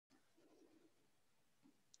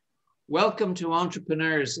Welcome to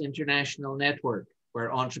Entrepreneurs International Network,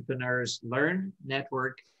 where entrepreneurs learn,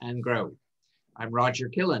 network, and grow. I'm Roger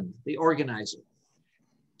Killen, the organizer.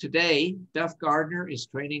 Today, Duff Gardner is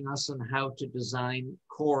training us on how to design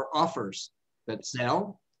core offers that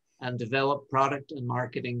sell and develop product and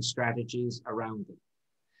marketing strategies around them.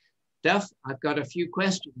 Duff, I've got a few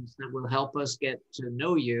questions that will help us get to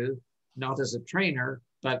know you, not as a trainer,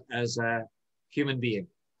 but as a human being.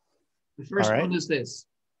 The first one is this.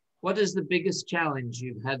 What is the biggest challenge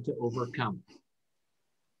you've had to overcome?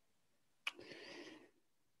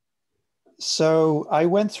 So I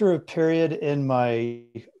went through a period in my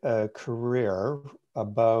career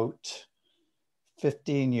about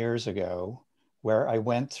 15 years ago where I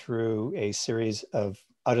went through a series of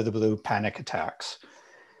out of the blue panic attacks.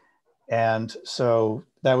 And so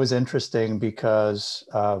that was interesting because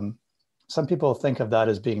some people think of that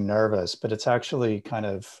as being nervous, but it's actually kind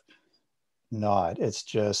of not. It's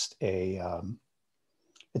just it's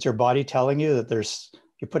your body telling you that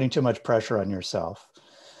you're putting too much pressure on yourself.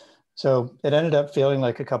 So it ended up feeling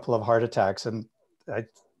like a couple of heart attacks. And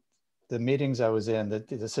the meetings I was in,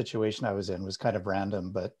 the situation I was in was kind of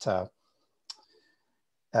random. But so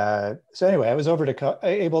anyway, I was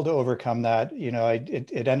able to overcome that. You know,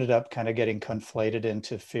 it ended up kind of getting conflated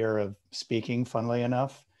into fear of speaking, funnily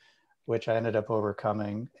enough, which I ended up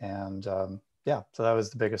overcoming. And yeah, so that was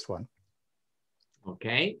the biggest one.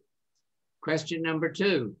 Okay. Question number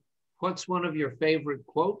 2. What's one of your favorite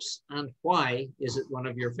quotes and why is it one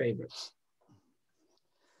of your favorites?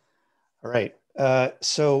 All right.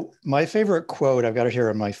 So my favorite quote, I've got it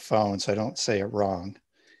here on my phone so I don't say it wrong,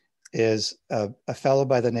 is a fellow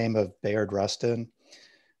by the name of Bayard Rustin.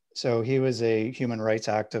 So he was a human rights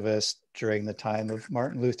activist during the time of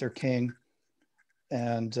Martin Luther King.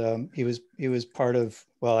 And he was part of,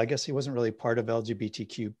 well, I guess he wasn't really part of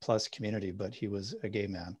LGBTQ plus community, but he was a gay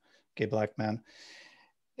Black man.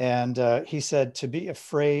 And he said, to be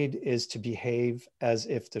afraid is to behave as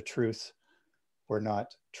if the truth were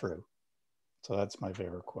not true. So that's my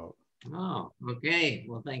favorite quote. Oh, okay.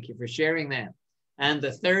 Well, thank you for sharing that. And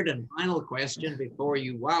the third and final question before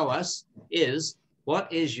you wow us is,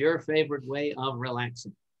 what is your favorite way of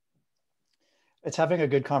relaxing? It's having a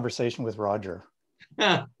good conversation with Roger.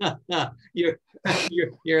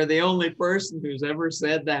 you're the only person who's ever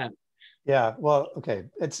said that. Yeah, well, okay.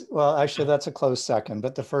 Well, actually, that's a close second.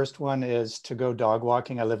 But the first one is to go dog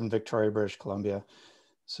walking. I live in Victoria, British Columbia.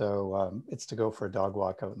 So it's to go for a dog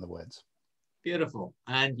walk out in the woods. Beautiful.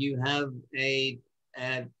 And you have a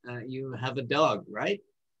dog, right?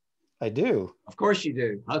 I do. Of course you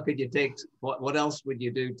do. How could you take, what else would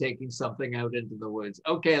you do taking something out into the woods?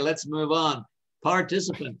 Okay, let's move on.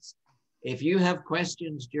 Participants, if you have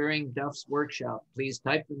questions during Duff's workshop, please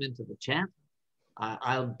type them into the chat.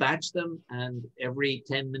 I'll batch them, and every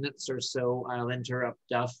 10 minutes or so, I'll interrupt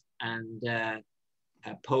Duff and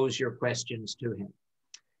pose your questions to him.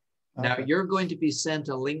 Okay. Now, you're going to be sent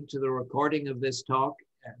a link to the recording of this talk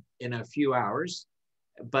in a few hours,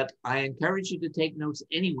 but I encourage you to take notes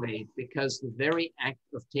anyway, because the very act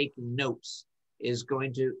of taking notes is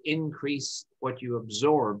going to increase what you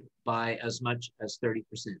absorb by as much as 30%.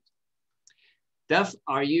 Duff,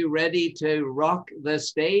 are you ready to rock the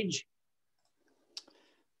stage?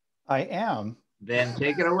 I am. Then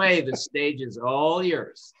take it away. The stage is all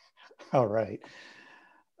yours. All right.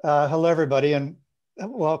 Hello, everybody, and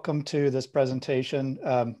welcome to this presentation.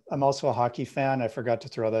 I'm also a hockey fan. I forgot to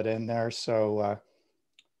throw that in there. So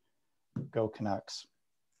go Canucks.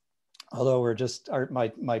 Although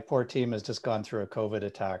my poor team has just gone through a COVID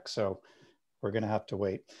attack, so we're going to have to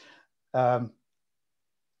wait.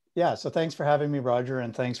 Yeah, so thanks for having me, Roger,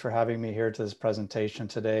 and thanks for having me here to this presentation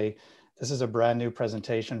today. This is a brand new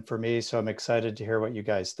presentation for me, so I'm excited to hear what you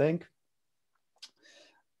guys think.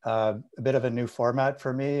 A bit of a new format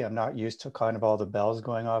for me. I'm not used to kind of all the bells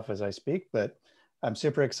going off as I speak, but I'm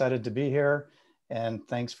super excited to be here, and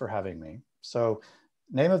thanks for having me. So,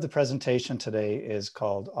 name of the presentation today is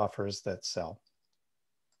called Offers That Sell.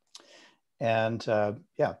 And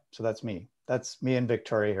yeah, so that's me. That's me in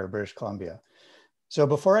Victoria here, British Columbia. So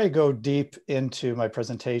before I go deep into my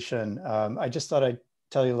presentation, I just thought I'd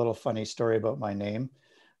tell you a little funny story about my name.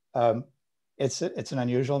 It's an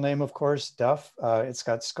unusual name, of course, Duff. It's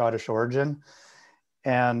got Scottish origin.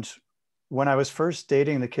 And when I was first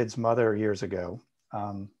dating the kid's mother years ago,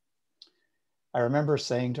 I remember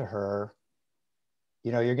saying to her,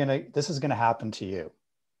 you know, this is gonna happen to you.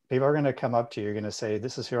 People are gonna come up to you, you're gonna say,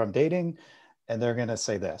 this is who I'm dating, and they're gonna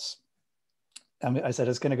say this. And I said,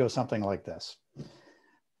 it's gonna go something like this.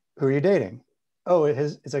 Who are you dating? Oh,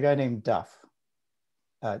 it's a guy named Duff.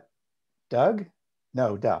 Doug?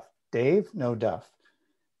 No, Duff. Dave? No, Duff.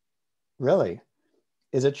 Really?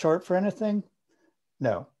 Is it short for anything?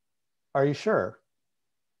 No. Are you sure?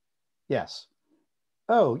 Yes.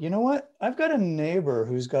 Oh, you know what? I've got a neighbor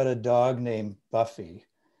who's got a dog named Buffy.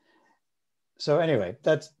 So anyway,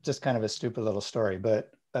 that's just kind of a stupid little story,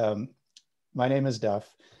 but my name is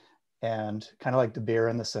Duff, and kind of like the beer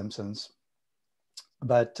in The Simpsons.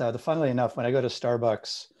 But funnily enough, when I go to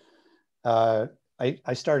Starbucks, uh,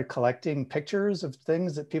 I started collecting pictures of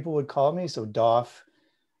things that people would call me. So Doff,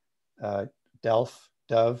 Delph,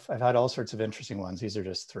 Dove. I've had all sorts of interesting ones. These are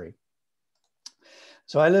just three.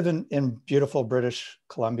 So I live in beautiful British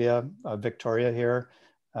Columbia, Victoria here.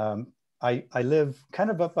 I live kind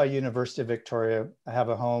of up by University of Victoria. I have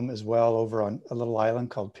a home as well over on a little island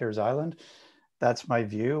called Piers Island. That's my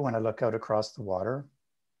view when I look out across the water.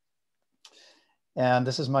 And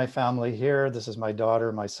this is my family here. This is my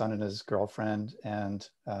daughter, my son and his girlfriend, and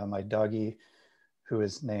my doggie, who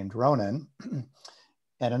is named Ronan.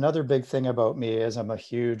 And another big thing about me is I'm a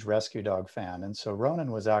huge rescue dog fan. And so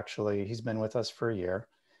Ronan was actually, he's been with us for a year,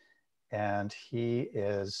 and he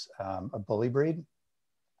is a bully breed.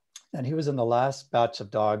 And he was in the last batch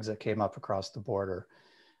of dogs that came up across the border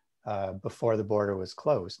before the border was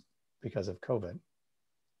closed because of COVID.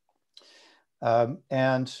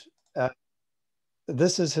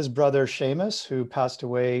 This is his brother Seamus, who passed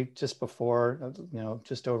away just before,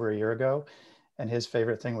 just over a year ago. And his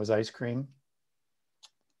favorite thing was ice cream.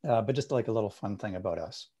 But just like a little fun thing about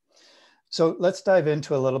us. So let's dive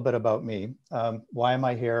into a little bit about me. Why am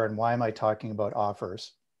I here and why am I talking about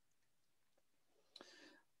offers?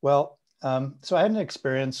 Well, so I had an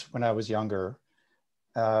experience when I was younger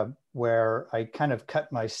where I kind of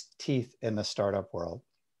cut my teeth in the startup world.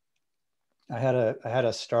 I had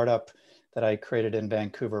a startup that I created in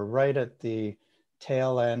Vancouver right at the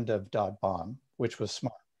tail end of .bomb, which was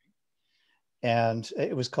smart. And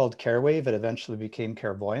it was called CareWave. It eventually became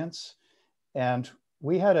Carevoyance. And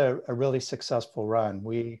we had a really successful run.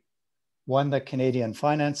 We won the Canadian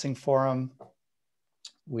Financing Forum.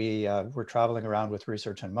 We were traveling around with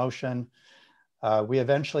Research in Motion. We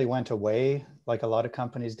eventually went away, like a lot of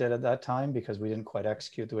companies did at that time, because we didn't quite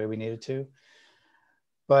execute the way we needed to.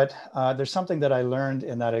 But there's something that I learned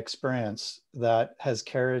in that experience that has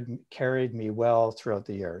carried me well throughout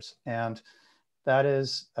the years. And that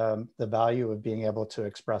is the value of being able to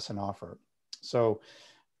express an offer. So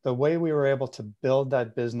the way we were able to build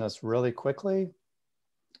that business really quickly,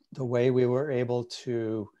 the way we were able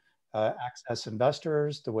to access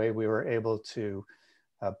investors, the way we were able to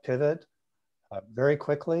pivot very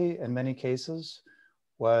quickly in many cases,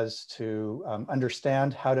 was to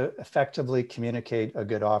understand how to effectively communicate a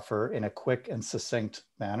good offer in a quick and succinct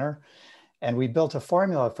manner. And we built a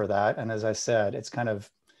formula for that. And as I said, it's kind of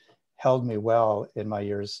held me well in my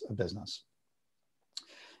years of business.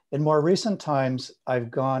 In more recent times, I've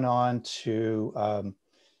gone on to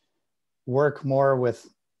work more with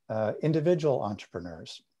individual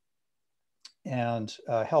entrepreneurs and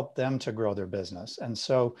help them to grow their business. And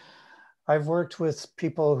so I've worked with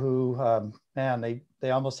people who, man, they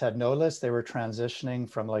almost had no list. They were transitioning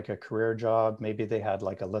from like a career job. Maybe they had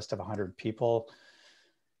like a list of 100 people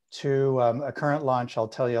to a current launch I'll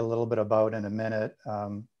tell you a little bit about in a minute,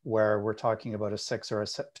 where we're talking about a 6 or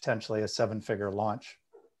potentially a 7-figure launch.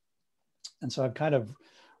 And so I've kind of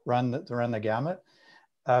run the gamut.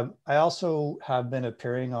 I also have been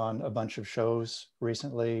appearing on a bunch of shows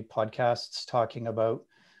recently, podcasts talking about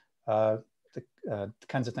the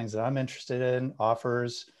kinds of things that I'm interested in,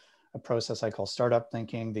 offers, a process I call startup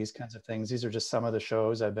thinking, these kinds of things. These are just some of the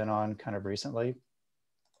shows I've been on kind of recently.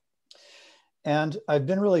 And I've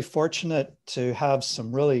been really fortunate to have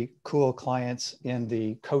some really cool clients in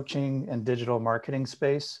the coaching and digital marketing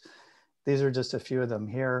space. These are just a few of them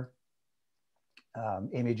here.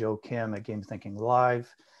 Amy Jo Kim at Game Thinking Live,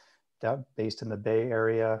 based in the Bay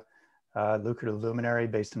Area. Lucrative Luminary,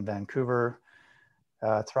 based in Vancouver.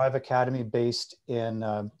 Thrive Academy, based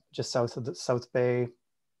in just south of the South Bay.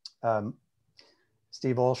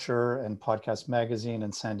 Steve Olsher and Podcast Magazine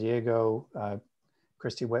in San Diego.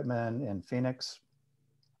 Christy Whitman in Phoenix.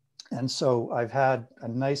 And so I've had a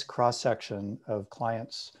nice cross-section of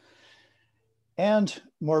clients, and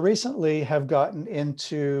more recently have gotten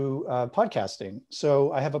into podcasting.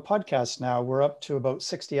 So I have a podcast now. We're up to about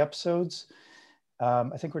 60 episodes.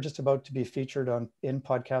 I think we're just about to be featured in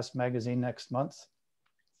Podcast Magazine next month.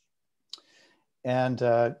 And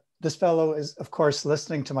this fellow is, of course,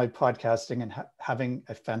 listening to my podcasting and having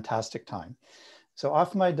a fantastic time. So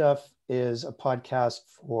Off My Duff is a podcast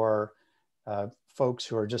for folks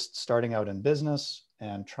who are just starting out in business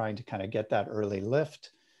and trying to kind of get that early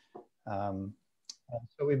lift.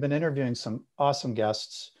 So we've been interviewing some awesome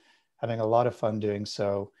guests, having a lot of fun doing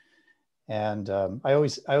so. And I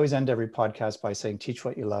always end every podcast by saying, teach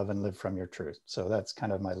what you love and live from your truth. So that's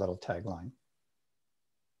kind of my little tagline.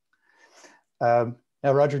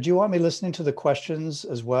 Now, Roger, do you want me listening to the questions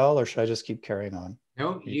as well, or should I just keep carrying on?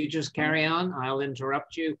 No, you just carry on. I'll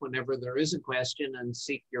interrupt you whenever there is a question and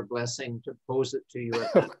seek your blessing to pose it to you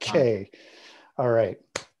at that Okay. time. All right.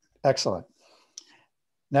 Excellent.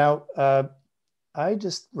 Now, I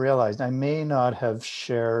just realized I may not have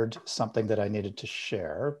shared something that I needed to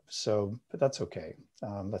share, but that's okay.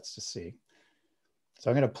 Let's just see. So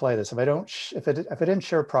I'm going to play this. If I didn't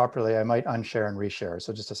share properly, I might unshare and reshare.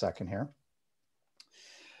 So just a second here.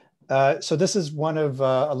 So this is one of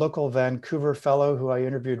a local Vancouver fellow who I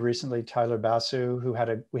interviewed recently, Tyler Basu,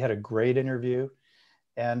 we had a great interview.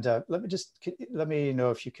 And let me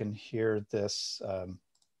know if you can hear this.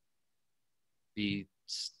 Be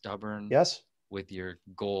stubborn. Yes. With your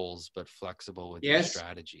goals, but flexible with your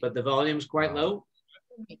strategy. But the volume's quite low.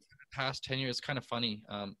 The past 10 years, it's kind of funny.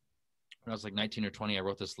 When I was like 19 or 20, I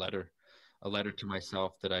wrote this letter, a letter to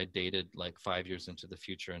myself that I dated like 5 years into the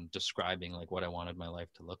future and describing like what I wanted my life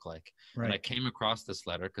to look like. Right. And I came across this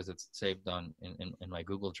letter because it's saved in my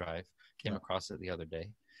Google Drive, came across it the other day.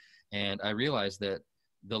 And I realized that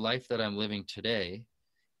the life that I'm living today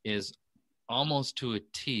is almost to a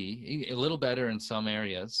T, a little better in some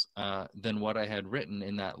areas than what I had written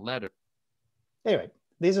in that letter. Anyway,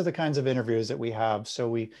 these are the kinds of interviews that we have. So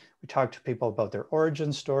we talk to people about their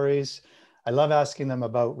origin stories. I love asking them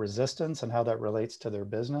about resistance and how that relates to their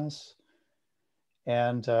business.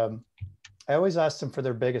 And I always ask them for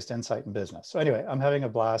their biggest insight in business. So anyway, I'm having a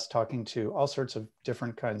blast talking to all sorts of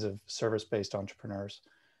different kinds of service-based entrepreneurs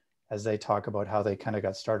as they talk about how they kind of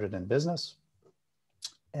got started in business.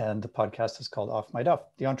 And the podcast is called Off My Duff,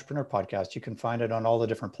 the Entrepreneur Podcast. You can find it on all the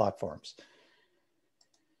different platforms.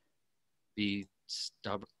 Be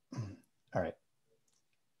stubborn. All right.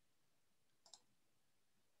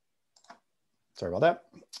 Sorry about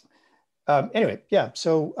that. Anyway, yeah.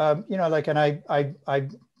 So like, and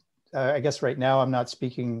I guess right now I'm not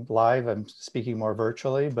speaking live. I'm speaking more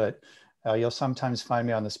virtually, but you'll sometimes find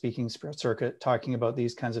me on the speaking circuit talking about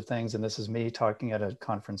these kinds of things. And this is me talking at a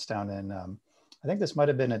conference down in, I think this might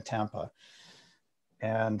have been in Tampa,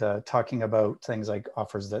 and talking about things like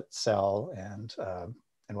offers that sell and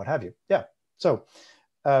what have you. Yeah. So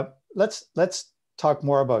let's talk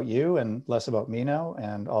more about you and less about me now,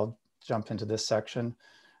 and I'll jump into this section.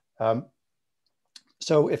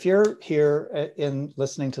 So if you're here in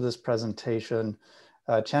listening to this presentation,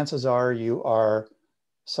 chances are you are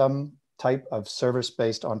some type of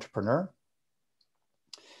service-based entrepreneur,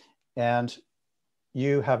 and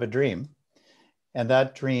you have a dream. And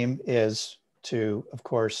that dream is to, of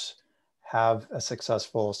course, have a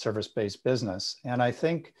successful service-based business. And I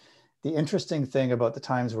think the interesting thing about the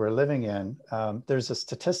times we're living in, there's a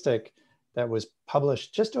statistic that was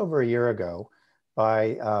published just over a year ago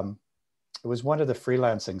by, it was one of the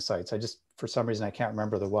freelancing sites. For some reason, I can't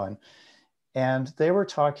remember the one. And they were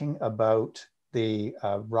talking about the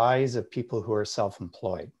rise of people who are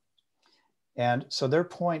self-employed. And so their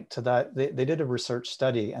point to that, they did a research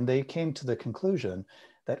study and they came to the conclusion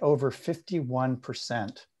that over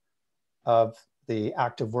 51% of the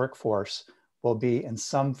active workforce will be in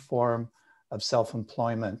some form of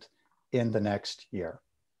self-employment in the next year.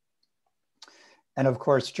 And of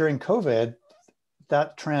course, during COVID,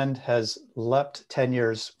 that trend has leapt 10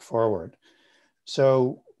 years forward.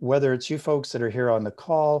 So whether it's you folks that are here on the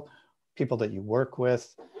call, people that you work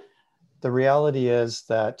with, the reality is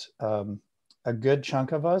that a good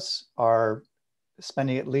chunk of us are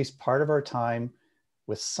spending at least part of our time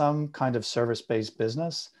with some kind of service-based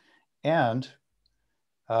business, and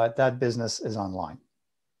that business is online.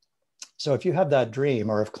 So if you have that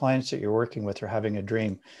dream, or if clients that you're working with are having a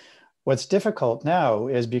dream, what's difficult now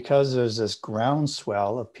is because there's this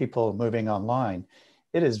groundswell of people moving online,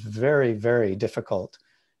 it is very, very difficult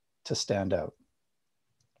to stand out.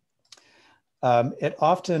 It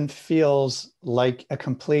often feels like a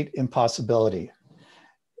complete impossibility.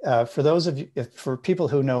 For those of you, for people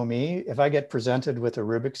who know me, if I get presented with a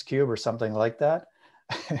Rubik's Cube or something like that,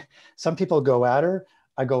 some people go at her,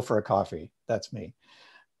 I go for a coffee. That's me.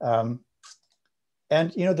 And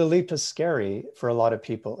the leap is scary for a lot of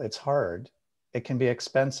people. It's hard. It can be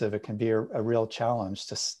expensive. It can be a real challenge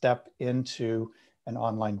to step into an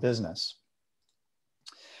online business.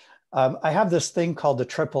 I have this thing called the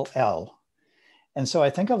triple L. And so I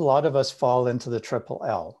think a lot of us fall into the triple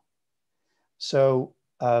L. So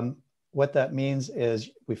what that means is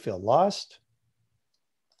we feel lost,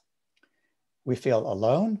 we feel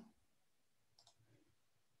alone,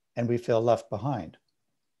 and we feel left behind.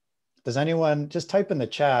 Does anyone, just type in the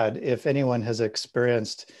chat if anyone has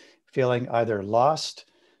experienced feeling either lost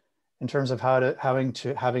in terms of having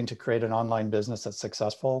to create an online business that's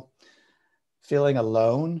successful, feeling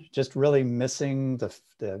alone, just really missing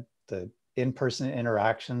the in-person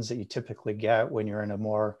interactions that you typically get when you're in a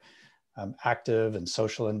more active and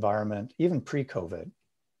social environment, even pre-COVID.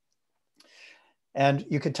 And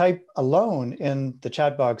you could type alone in the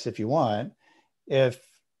chat box if you want,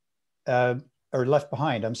 or left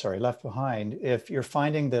behind, I'm sorry, left behind, if you're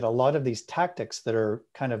finding that a lot of these tactics that are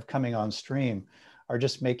kind of coming on stream are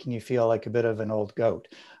just making you feel like a bit of an old goat.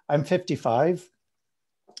 I'm 55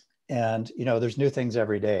 and, you know, there's new things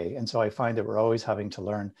every day. And so I find that we're always having to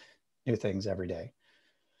learn new things every day.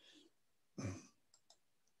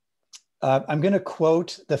 I'm going to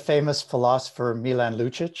quote the famous philosopher Milan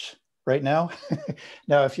Lucic right now.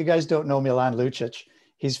 Now, if you guys don't know Milan Lucic,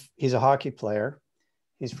 he's a hockey player.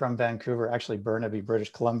 He's from Vancouver, actually Burnaby,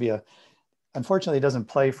 British Columbia. Unfortunately, he doesn't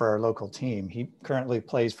play for our local team. He currently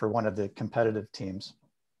plays for one of the competitive teams.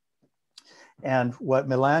 And what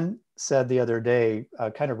Milan said the other day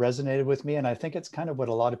kind of resonated with me. And I think it's kind of what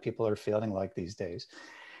a lot of people are feeling like these days.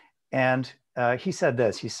 And he said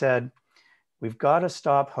this, he said, we've got to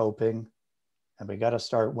stop hoping and we got to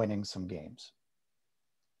start winning some games.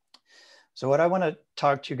 So what I want to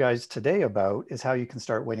talk to you guys today about is how you can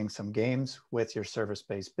start winning some games with your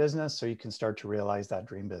service-based business so you can start to realize that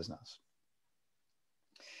dream business.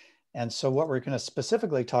 And so what we're going to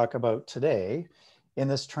specifically talk about today in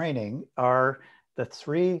this training are the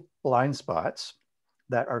 3 blind spots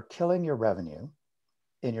that are killing your revenue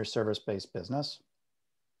in your service-based business.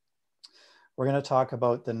 We're going to talk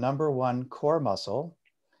about the #1 core muscle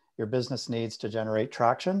your business needs to generate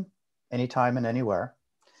traction anytime and anywhere.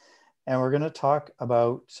 And we're going to talk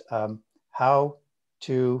about how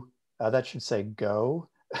to, that should say go,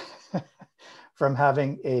 from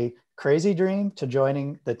having a crazy dream to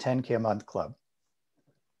joining the 10K a month club.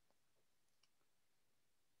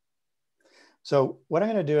 So what I'm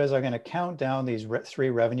going to do is I'm going to count down these 3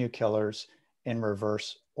 revenue killers in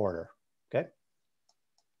reverse order. Okay.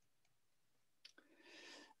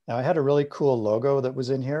 Now I had a really cool logo that was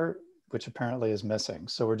in here, which apparently is missing.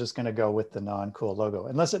 So we're just going to go with the non-cool logo,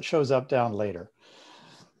 unless it shows up down later.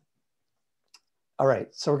 All right,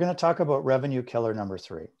 so we're going to talk about revenue killer number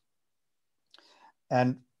 3.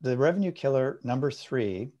 And the revenue killer number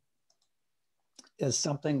 3 is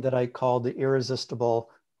something that I call the irresistible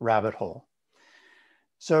rabbit hole.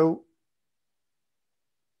 So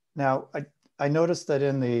now I noticed that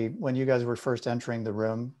when you guys were first entering the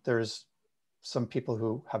room, there's some people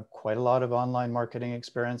who have quite a lot of online marketing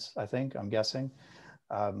experience, I'm guessing.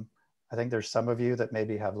 I think there's some of you that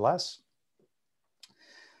maybe have less.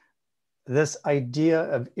 This idea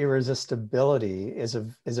of irresistibility is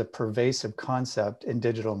a pervasive concept in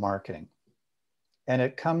digital marketing. And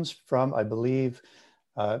it comes from, I believe,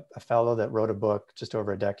 a fellow that wrote a book just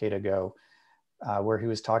over a decade ago where he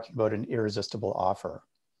was talking about an irresistible offer.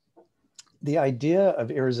 The idea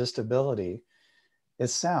of irresistibility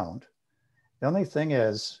is sound. The only thing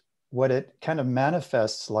is, what it kind of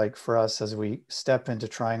manifests like for us as we step into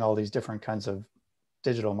trying all these different kinds of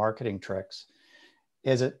digital marketing tricks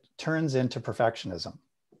is it turns into perfectionism.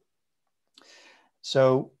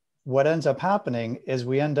 So what ends up happening is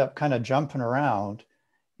we end up kind of jumping around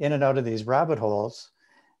in and out of these rabbit holes,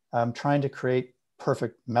 trying to create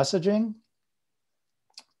perfect messaging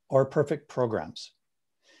or perfect programs.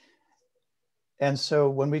 And so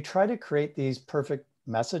when we try to create these perfect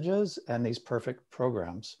messages and these perfect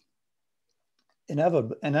programs,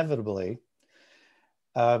 inevitably,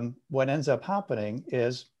 what ends up happening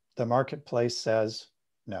is the marketplace says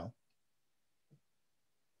no.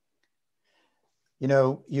 You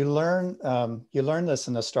know, you learn this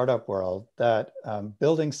in the startup world that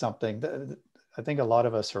building something, I think a lot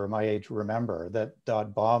of us who are my age remember that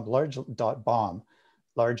 .bomb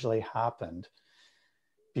largely happened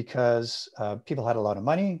because people had a lot of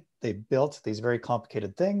money. They built these very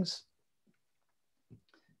complicated things,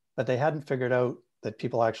 but they hadn't figured out that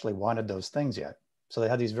people actually wanted those things yet. So they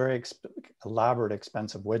had these very elaborate,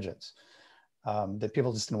 expensive widgets that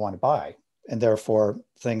people just didn't want to buy. And therefore,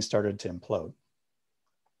 things started to implode.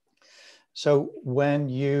 So when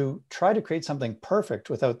you try to create something perfect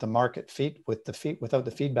without the without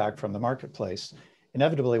the feedback from the marketplace,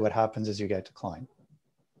 inevitably what happens is you get decline.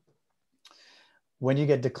 When you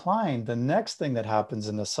get decline, the next thing that happens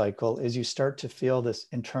in the cycle is you start to feel this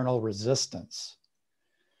internal resistance.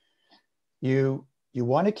 You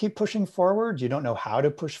want to keep pushing forward. You don't know how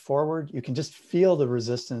to push forward. You can just feel the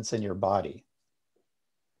resistance in your body.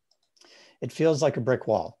 It feels like a brick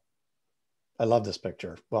wall. I love this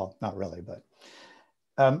picture. Well, not really, but.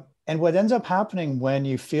 And what ends up happening when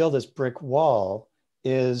you feel this brick wall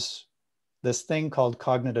is this thing called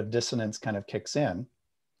cognitive dissonance kind of kicks in,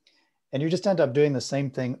 and you just end up doing the same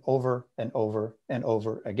thing over and over and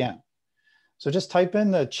over again. So just type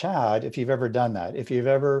in the chat if you've ever done that. If you've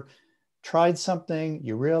ever tried something,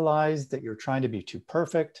 you realize that you're trying to be too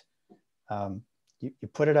perfect. You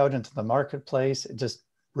put it out into the marketplace, it just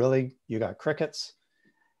really, you got crickets.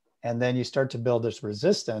 And then you start to build this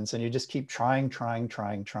resistance and you just keep trying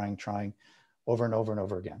over and over and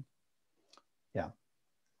over again. Yeah.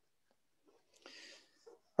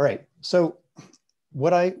 All right. So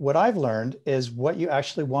what I've learned is what you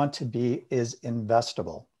actually want to be is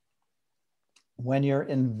investable. When you're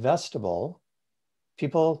investable,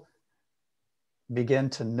 people begin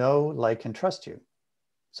to know, like, and trust you.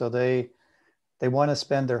 So they want to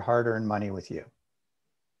spend their hard-earned money with you.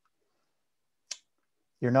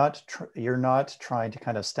 You're not trying to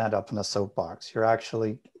kind of stand up in a soapbox. You're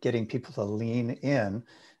actually getting people to lean in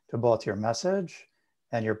to both your message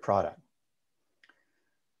and your product.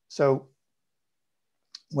 So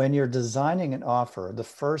when you're designing an offer, the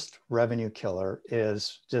first revenue killer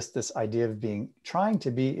is just this idea of trying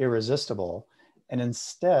to be irresistible, and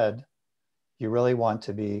instead you really want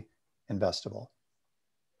to be investable.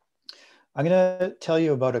 I'm going to tell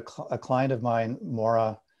you about a client of mine,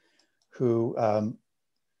 Maura, who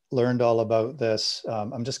learned all about this.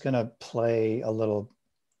 I'm just going to play a little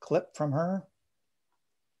clip from her,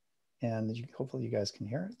 and hopefully you guys can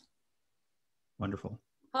hear it. Wonderful.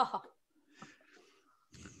 Oh.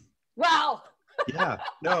 Wow. Yeah,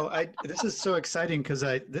 no, this is so exciting because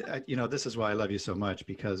you know, this is why I love you so much,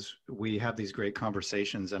 because we have these great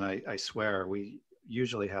conversations, and I swear we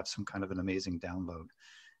usually have some kind of an amazing download,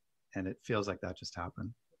 and it feels like that just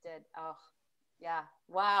happened. It did. Oh, yeah.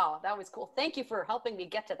 Wow. That was cool. Thank you for helping me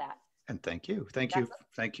get to that. And thank you for,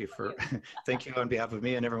 thank you on behalf of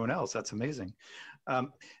me and everyone else. That's amazing.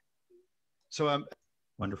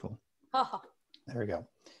 Wonderful. Oh. There we go.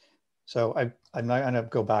 So I'm not going to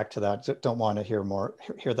go back to that. Don't want to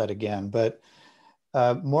hear that again. But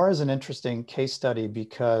more is an interesting case study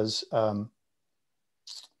because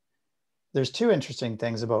there's two interesting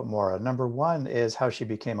things about Maura. Number one is how she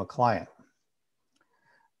became a client.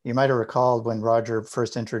 You might have recalled when Roger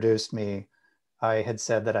first introduced me, I had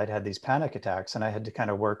said that I'd had these panic attacks and I had to kind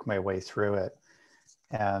of work my way through it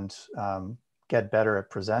and get better at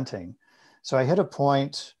presenting. So I hit a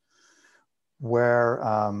point where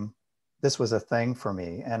this was a thing for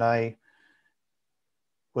me. And I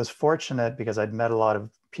was fortunate because I'd met a lot of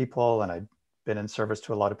people and I'd been in service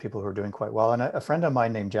to a lot of people who were doing quite well. And a friend of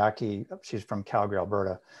mine named Jackie, she's from Calgary,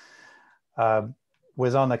 Alberta,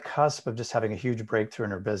 was on the cusp of just having a huge breakthrough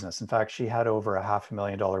in her business. In fact, she had over a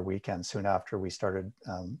 $500,000 weekend soon after we started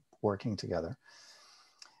working together.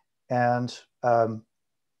 And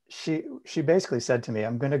she basically said to me,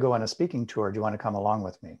 I'm going to go on a speaking tour. Do you want to come along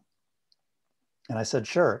with me? And I said,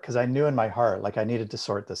 sure, because I knew in my heart, like I needed to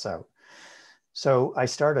sort this out. So I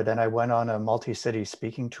started and I went on a multi-city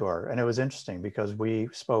speaking tour. And it was interesting because we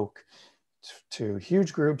spoke to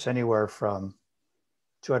huge groups, anywhere from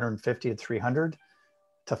 250 to 300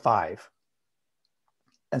 to 5.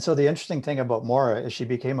 And so the interesting thing about Maura is she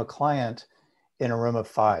became a client in a room of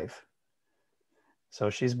 5. So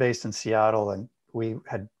she's based in Seattle, and we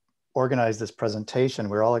had organized this presentation.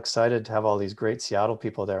 We were all excited to have all these great Seattle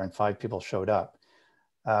people there, and 5 people showed up.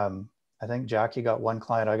 I think Jackie got 1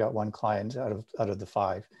 client. I got 1 client out of the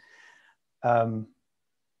 5. But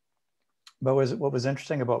what was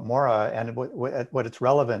interesting about Maura, and what it's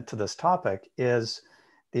relevant to this topic, is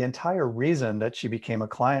the entire reason that she became a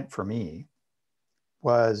client for me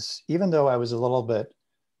was, even though I was a little bit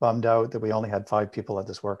bummed out that we only had 5 people at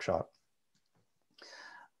this workshop,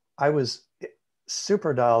 I was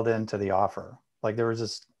super dialed into the offer. Like there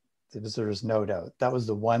was no doubt. That was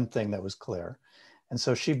the one thing that was clear. And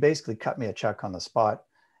so she basically cut me a check on the spot,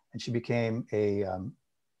 and she became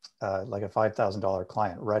like a $5,000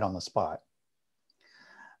 client right on the spot.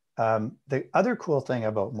 The other cool thing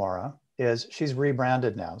about Maura is she's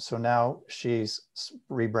rebranded now. So now she's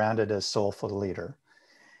rebranded as Soulful Leader.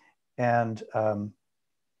 And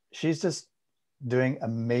she's just doing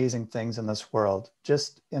amazing things in this world.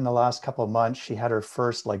 Just in the last couple of months, she had her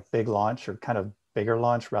first like big launch, or kind of bigger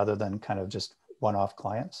launch rather than kind of just one-off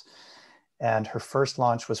clients. And her first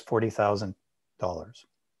launch was $40,000.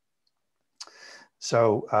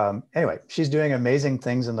 So anyway, she's doing amazing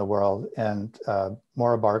things in the world. And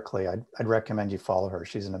Maura Barkley, I'd recommend you follow her.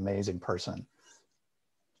 She's an amazing person.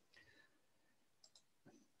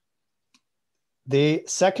 The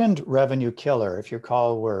second revenue killer, if you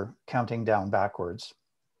recall, we're counting down backwards,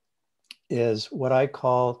 is what I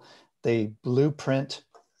call the blueprint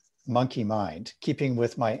monkey mind, keeping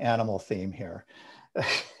with my animal theme here.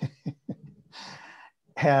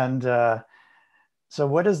 And so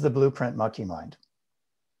what is the blueprint monkey mind?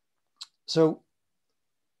 So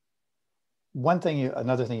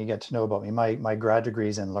another thing you get to know about me, my grad degree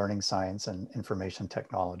is in learning science and information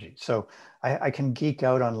technology. So I can geek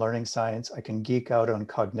out on learning science. I can geek out on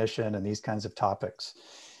cognition and these kinds of topics.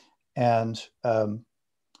 And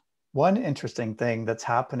one interesting thing that's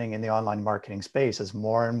happening in the online marketing space as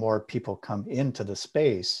more and more people come into the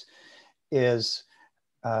space is,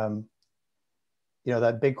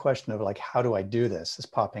 that big question of like, how do I do this is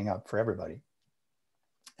popping up for everybody.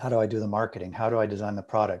 How do I do the marketing? How do I design the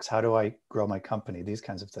products? How do I grow my company? These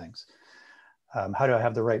kinds of things. How do I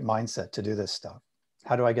have the right mindset to do this stuff?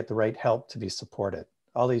 How do I get the right help to be supported?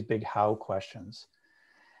 All these big how questions.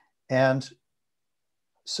 And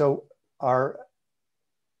so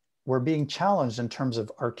we're being challenged in terms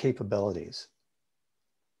of our capabilities.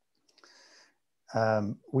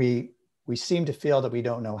 We seem to feel that we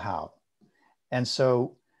don't know how. And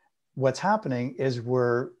so what's happening is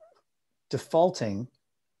we're defaulting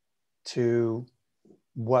to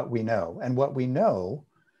what we know. And what we know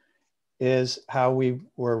is how we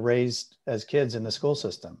were raised as kids in the school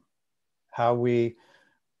system, how we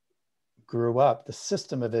grew up, the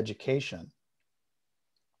system of education.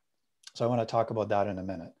 So I want to talk about that in a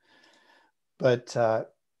minute. But,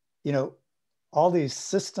 all these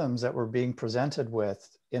systems that we're being presented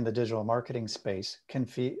with in the digital marketing space can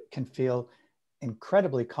feel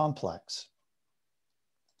incredibly complex.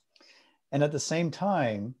 And at the same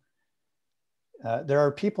time, there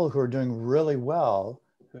are people who are doing really well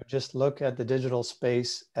who just look at the digital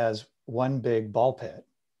space as one big ball pit,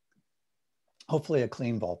 hopefully a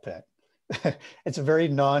clean ball pit. It's a very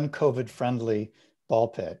non-COVID friendly ball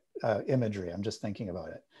pit imagery. I'm just thinking about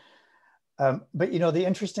it. But the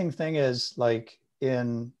interesting thing is, like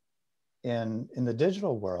in the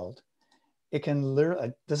digital world, it can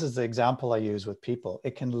literally, this is the example I use with people,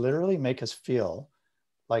 it can literally make us feel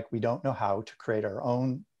like we don't know how to create our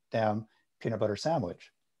own damn peanut butter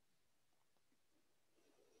sandwich.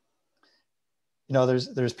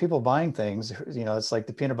 There's people buying things, it's like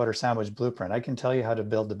the peanut butter sandwich blueprint. I can tell you how to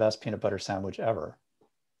build the best peanut butter sandwich ever,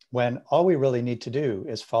 when all we really need to do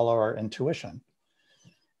is follow our intuition.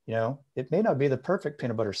 It may not be the perfect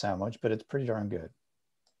peanut butter sandwich, but it's pretty darn good.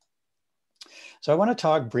 So I want to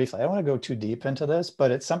talk briefly. I don't want to go too deep into this,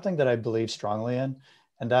 but it's something that I believe strongly in.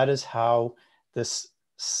 And that is how this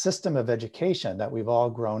system of education that we've all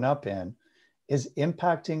grown up in is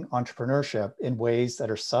impacting entrepreneurship in ways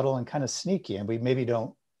that are subtle and kind of sneaky, and we maybe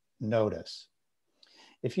don't notice.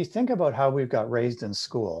 If you think about how we've got raised in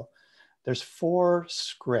school, there's 4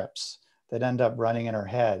 scripts that end up running in our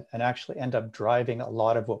head and actually end up driving a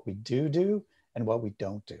lot of what we do and what we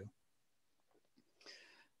don't do.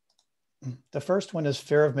 The first one is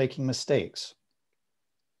fear of making mistakes.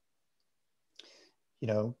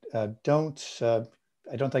 I don't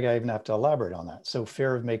think I even have to elaborate on that. So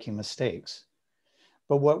fear of making mistakes.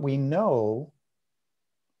 But what we know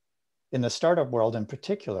in the startup world in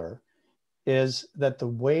particular is that the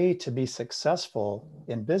way to be successful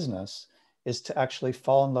in business is to actually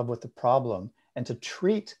fall in love with the problem and to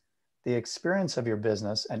treat the experience of your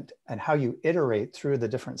business and how you iterate through the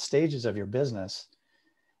different stages of your business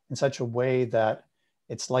in such a way that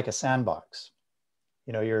it's like a sandbox.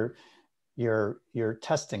 You're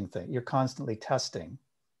testing things, you're constantly testing,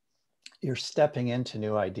 you're stepping into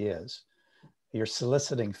new ideas, you're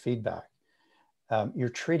soliciting feedback, you're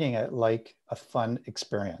treating it like a fun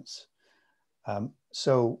experience.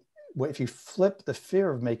 So if you flip the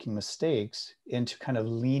fear of making mistakes into kind of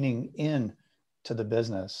leaning in to the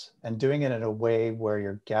business and doing it in a way where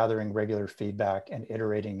you're gathering regular feedback and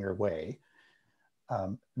iterating your way,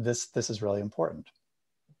 this is really important.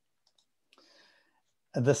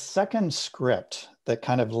 The second script that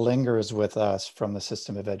kind of lingers with us from the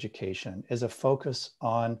system of education is a focus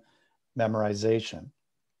on memorization.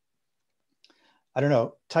 I don't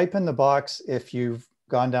know, type in the box if you've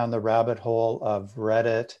gone down the rabbit hole of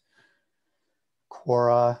Reddit,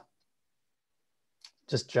 Quora,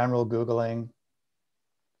 just general Googling,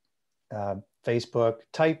 Facebook,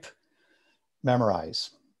 type memorize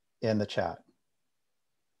in the chat.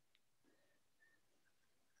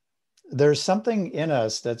 There's something in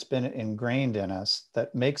us that's been ingrained in us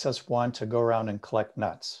that makes us want to go around and collect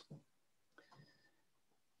nuts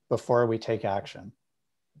before we take action.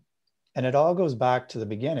 And it all goes back to the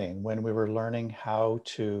beginning when we were learning how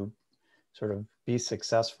to sort of be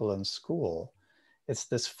successful in school. It's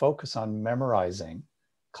this focus on memorizing,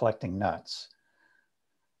 collecting nuts,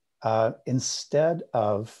 instead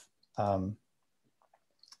of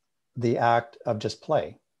the act of just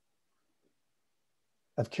play,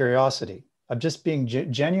 of curiosity, of just being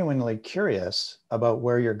genuinely curious about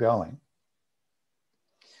where you're going.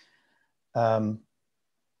 You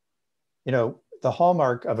know, the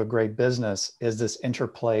hallmark of a great business is this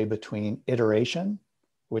interplay between iteration,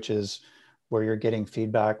 which is where you're getting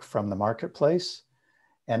feedback from the marketplace,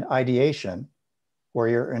 and ideation, where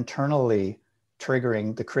you're internally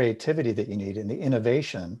triggering the creativity that you need and the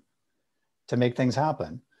innovation to make things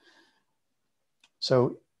happen.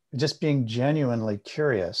 So just being genuinely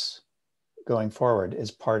curious going forward is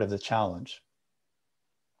part of the challenge.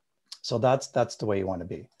 So that's the way you want to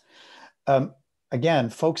be. Again,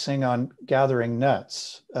 focusing on gathering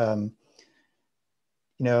nuts. You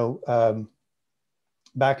know,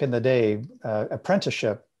 back in the day,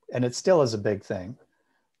 apprenticeship, and it still is a big thing,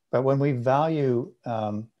 but when we value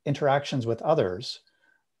interactions with others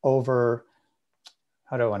over,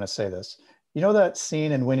 how do I want to say this? You know that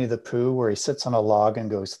scene in Winnie the Pooh where he sits on a log and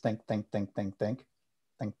goes, think, think, think, think, think,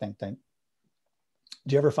 think, think, think.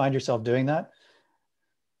 Do you ever find yourself doing that?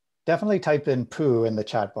 Definitely type in Pooh in the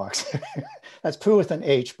chat box. That's Pooh with an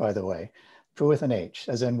H, by the way. Pooh with an H,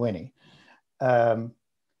 as in Winnie.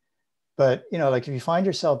 But, you know, like if you find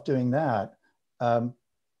yourself doing that,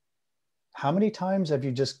 how many times have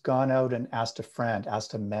you just gone out and asked a friend,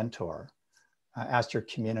 asked a mentor, asked your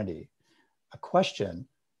community a question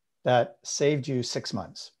that saved you 6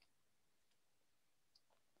 months?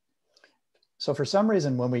 So for some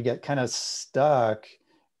reason, when we get kind of stuck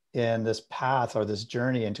in this path or this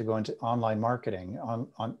journey into going to online marketing,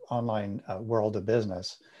 online world of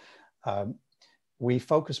business, we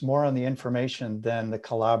focus more on the information than the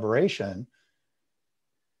collaboration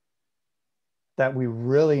that we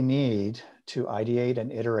really need to ideate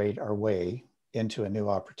and iterate our way into a new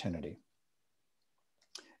opportunity.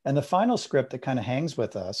 And the final script that kind of hangs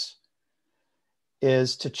with us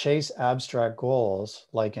is to chase abstract goals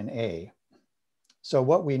like an A. So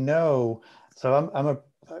what we know, so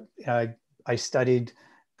I studied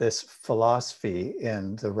this philosophy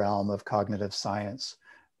in the realm of cognitive science,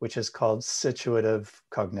 which is called situative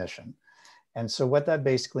cognition. And so what that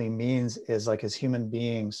basically means is, like, as human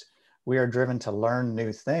beings, we are driven to learn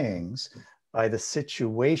new things by the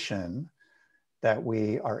situation that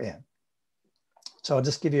we are in. So I'll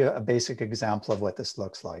just give you a basic example of what this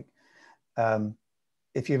looks like.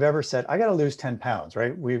 If you've ever said, I got to lose 10 pounds,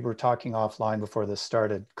 right? We were talking offline before this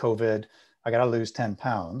started, COVID, I got to lose 10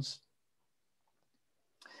 pounds.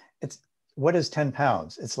 What is 10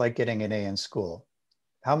 pounds? It's like getting an A in school.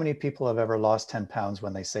 How many people have ever lost 10 pounds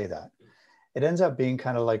when they say that? It ends up being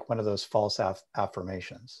kind of like one of those false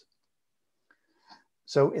affirmations.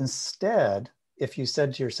 So instead, if you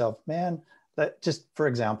said to yourself, man, just for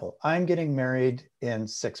example, I'm getting married in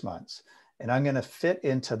 6 months and I'm going to fit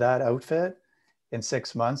into that outfit in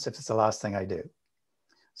 6 months if it's the last thing I do.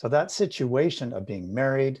 So that situation of being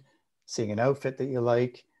married, seeing an outfit that you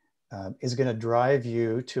like, is going to drive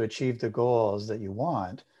you to achieve the goals that you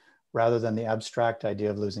want, rather than the abstract idea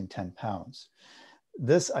of losing 10 pounds.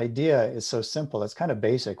 This idea is so simple. It's kind of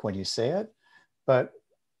basic when you say it, but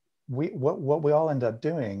what we all end up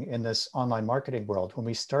doing in this online marketing world, when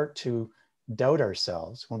we start to doubt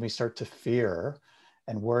ourselves, when we start to fear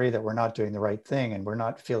and worry that we're not doing the right thing and we're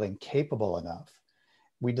not feeling capable enough,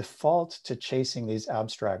 we default to chasing these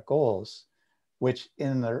abstract goals, which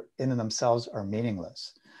in themselves are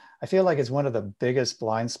meaningless. I feel like it's one of the biggest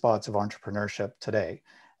blind spots of entrepreneurship today,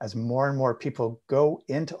 as more and more people go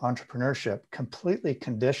into entrepreneurship completely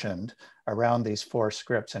conditioned around these 4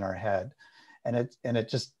 scripts in our head, and it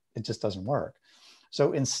just doesn't work.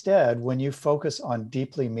 So instead, when you focus on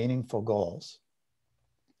deeply meaningful goals,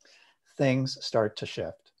 things start to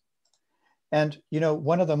shift. And you know,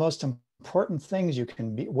 one of the most important things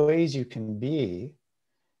ways you can be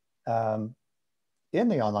in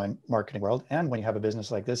the online marketing world, and when you have a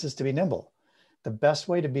business like this, is to be nimble. The best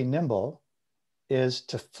way to be nimble is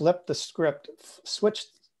to flip the script,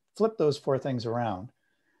 flip those 4 things around,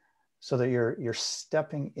 so that you're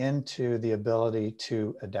stepping into the ability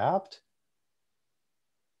to adapt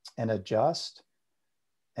and adjust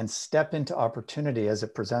and step into opportunity as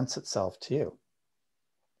it presents itself to you.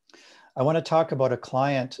 I want to talk about a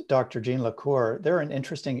client, Dr. Jean LaCour. They're an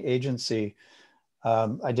interesting agency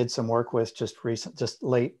I did some work with just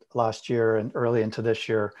late last year and early into this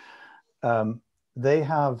year. They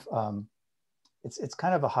have, it's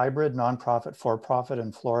kind of a hybrid nonprofit, for-profit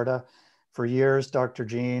in Florida. For years, Dr.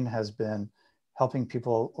 Jean has been helping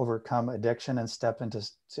people overcome addiction and step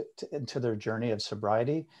into their journey of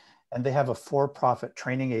sobriety. And they have a for-profit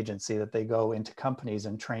training agency that they go into companies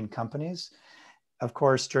and train companies. Of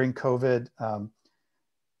course, during COVID,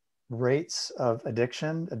 rates of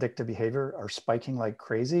addictive behavior are spiking like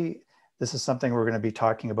crazy. this is something we're going to be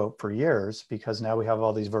talking about for years, because now we have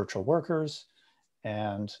all these virtual workers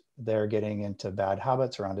and they're getting into bad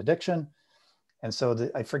habits around addiction. And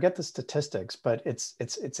so I forget the statistics, but it's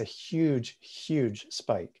a huge, huge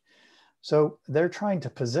spike. So they're trying to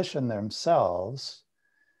position themselves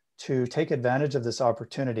to take advantage of this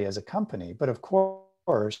opportunity as a company, but of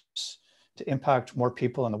course, to impact more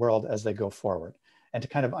people in the world as they go forward, and to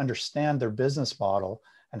kind of understand their business model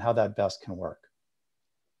and how that best can work.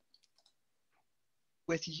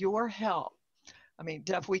 With your help, I mean,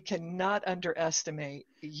 Duff, we cannot underestimate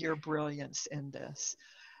your brilliance in this.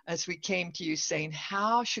 As we came to you saying,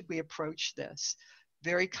 how should we approach this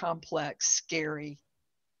very complex, scary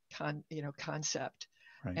concept?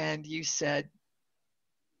 Right. And you said,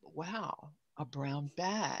 wow, a brown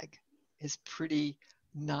bag is pretty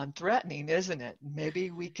non-threatening, isn't it?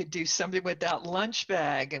 Maybe we could do something with that lunch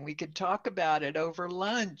bag and we could talk about it over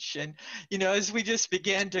lunch. And, as we just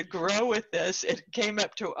began to grow with this, it came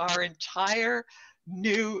up to our entire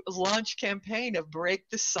new launch campaign of break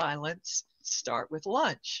the silence, start with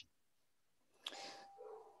lunch.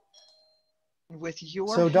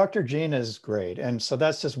 So Dr. Jean is great. And so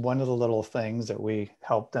that's just one of the little things that we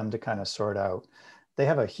help them to kind of sort out. They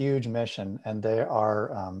have a huge mission, and they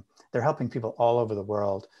are, they're helping people all over the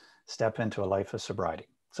world step into a life of sobriety.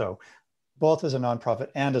 So both as a nonprofit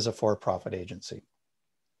and as a for-profit agency.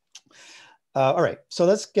 All right, so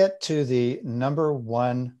let's get to the number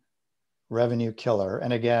one revenue killer.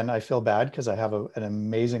 And again, I feel bad because I have an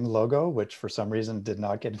amazing logo, which for some reason did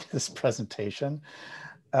not get into this presentation.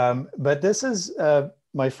 But this is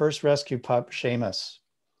my first rescue pup, Seamus,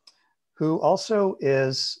 who also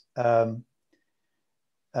is the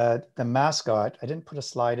mascot. I didn't put a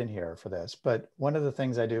slide in here for this, but one of the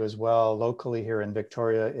things I do as well locally here in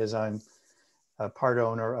Victoria is I'm a part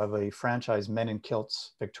owner of a franchise, Men in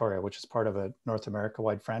Kilts Victoria, which is part of a North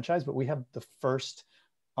America-wide franchise, but we have the first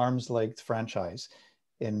arm's length franchise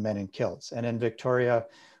in Men in Kilts. And in Victoria,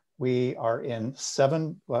 we are in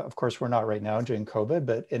 7, well, of course, we're not right now during COVID,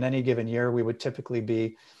 but in any given year, we would typically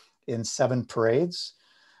be in 7 parades.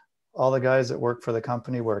 All the guys that work for the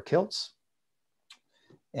company wear kilts,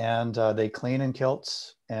 and they clean in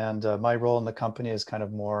kilts. And my role in the company is kind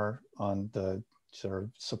of more on the sort of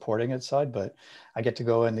supporting it side, but I get to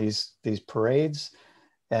go in these parades.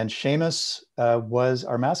 And Seamus was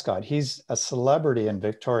our mascot. He's a celebrity in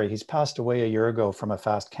Victoria. He's passed away a year ago from a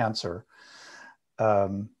fast cancer.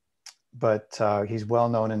 But he's well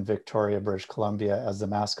known in Victoria, British Columbia as the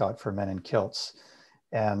mascot for Men in Kilts,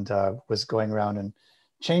 and was going around and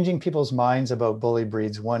changing people's minds about bully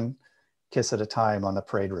breeds one kiss at a time on the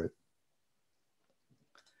parade route.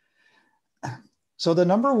 So the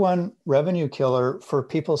number one revenue killer for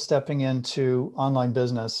people stepping into online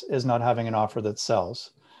business is not having an offer that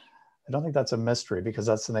sells. I don't think that's a mystery because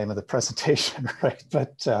that's the name of the presentation, right?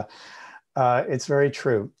 But it's very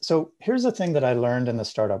true. So here's the thing that I learned in the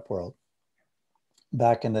startup world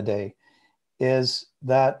back in the day is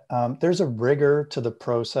that there's a rigor to the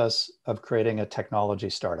process of creating a technology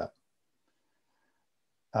startup.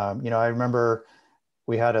 I remember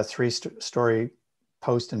we had a 3-story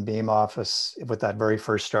post and beam office with that very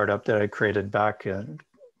first startup that I created back in,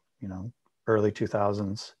 early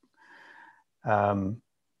 2000s.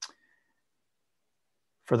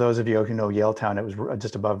 For those of you who know Yaletown, it was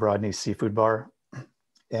just above Rodney's Seafood Bar.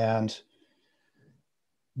 And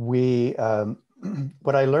we,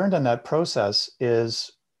 what I learned in that process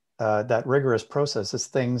is that rigorous process is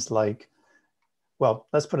things like, well,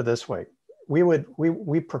 let's put it this way.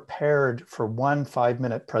 We prepared for one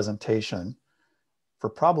 5-minute presentation for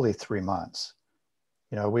probably 3 months.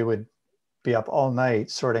 We would be up all night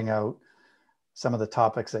sorting out some of the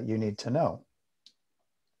topics that you need to know.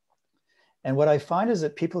 And what I find is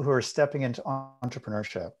that people who are stepping into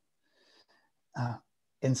entrepreneurship,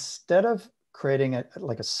 instead of creating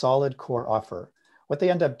a solid core offer, what they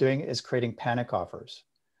end up doing is creating panic offers.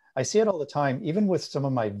 I see it all the time, even with some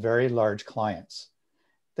of my very large clients.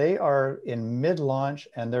 They are in mid-launch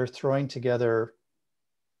and they're throwing together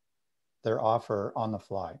their offer on the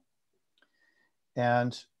fly.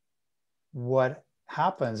 And what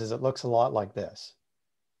happens is it looks a lot like this.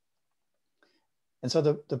 And so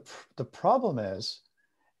the problem is,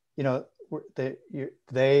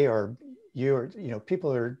 they or you or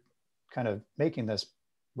people are kind of making this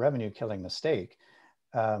revenue killing mistake.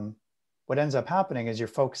 What ends up happening is you're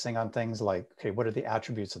focusing on things like, okay, what are the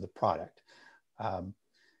attributes of the product?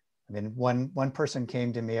 One person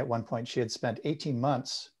came to me at one point. She had spent 18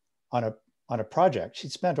 months on a project.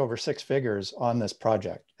 She'd spent over 6 figures on this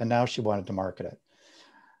project, and now she wanted to market it.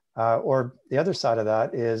 Or the other side of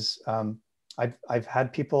that is I've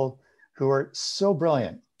had people who are so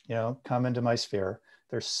brilliant. you know, come into my sphere.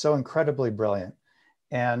 They're so incredibly brilliant.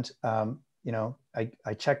 And, you know,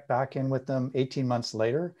 I check back in with them 18 months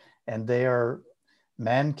later, and they are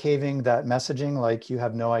man caving that messaging like you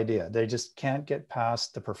have no idea. They just can't get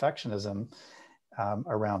past the perfectionism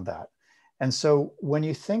around that. And so when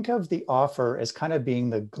you think of the offer as kind of being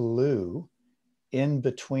the glue in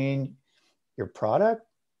between your product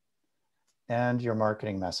and your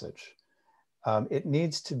marketing message, it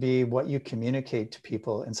needs to be what you communicate to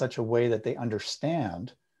people in such a way that they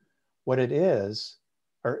understand what it is,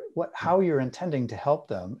 or how you're intending to help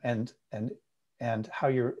them, and how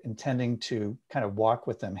you're intending to kind of walk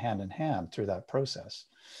with them hand in hand through that process.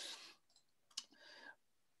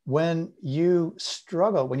 When you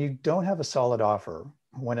struggle, when you don't have a solid offer,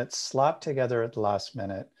 when it's slapped together at the last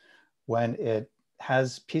minute, when it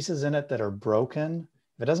has pieces in it that are broken,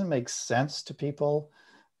 if it doesn't make sense to people,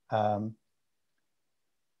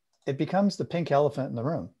 it becomes the pink elephant in the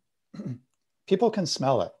room. People can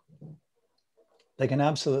smell it. They can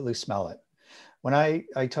absolutely smell it. When I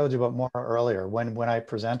told you about Maura earlier, when I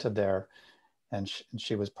presented there, and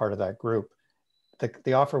she was part of that group,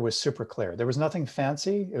 the offer was super clear. There was nothing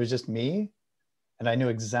fancy. It was just me. And I knew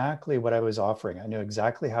exactly what I was offering. I knew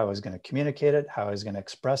exactly how I was going to communicate it, how I was going to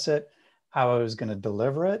express it, how I was going to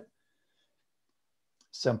deliver it.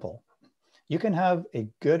 Simple. You can have a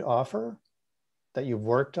good offer that you've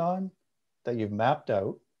worked on, that you've mapped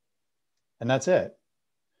out, and that's it.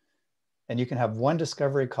 And you can have one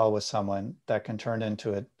discovery call with someone that can turn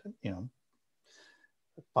into a, you know,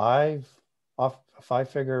 a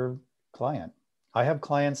five-figure client. I have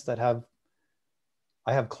clients who have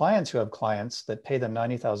clients that pay them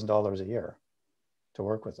 $90,000 a year to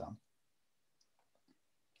work with them.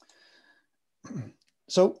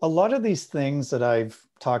 So a lot of these things that I've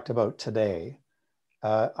talked about today,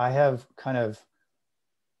 I have kind of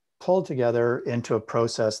pulled together into a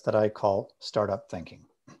process that I call startup thinking.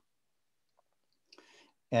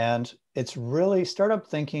 And it's really, startup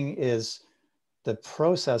thinking is the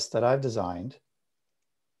process that I've designed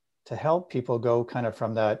to help people go kind of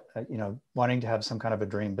from that, you know, wanting to have some kind of a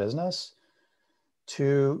dream business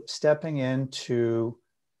to stepping into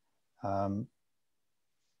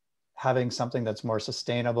having something that's more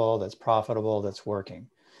sustainable, that's profitable, that's working.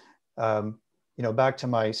 You know, back to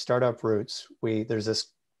my startup roots, there's this,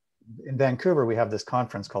 in Vancouver, we have this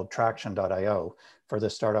conference called traction.io for the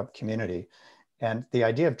startup community. And the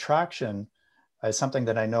idea of traction is something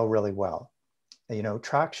that I know really well. You know,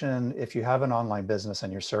 traction, if you have an online business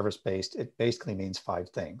and you're service-based, it basically means 5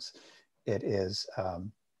 things. It is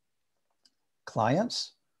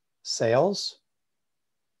clients, sales,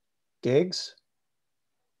 gigs,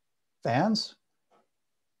 fans,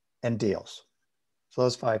 and deals. So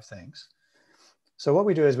those 5 things. So what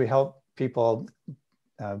we do is we help people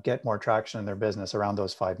get more traction in their business around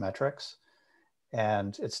those 5 metrics.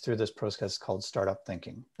 And it's through this process called startup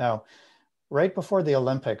thinking. Now, right before the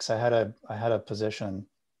Olympics, I had a position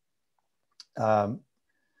as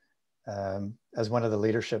one of the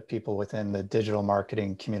leadership people within the digital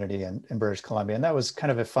marketing community in British Columbia. And that was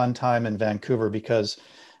kind of a fun time in Vancouver because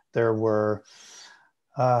there were,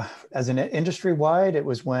 as an industry-wide, it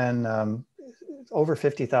was when over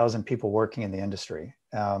 50,000 people working in the industry.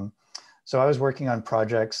 So I was working on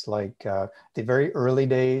projects like the very early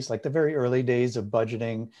days of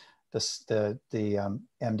budgeting, the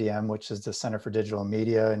MDM, which is the Center for Digital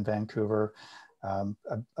Media in Vancouver,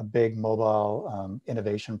 a big mobile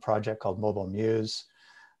innovation project called Mobile Muse.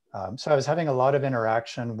 So I was having a lot of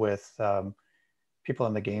interaction with people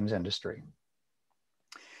in the games industry.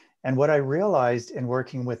 And what I realized in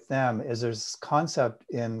working with them is there's this concept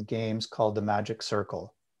in games called the magic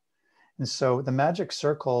circle. And so the magic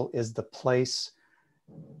circle is the place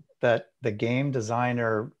that the game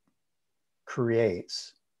designer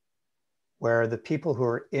creates where the people who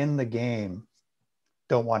are in the game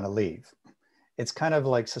don't want to leave. It's kind of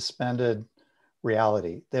like suspended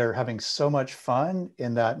reality. They're having so much fun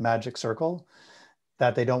in that magic circle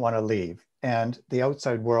that they don't want to leave. And the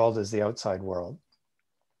outside world is the outside world.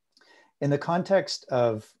 In the context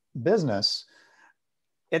of business,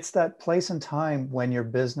 it's that place and time when your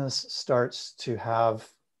business starts to have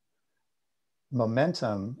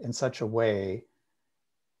momentum in such a way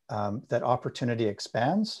that opportunity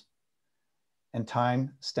expands and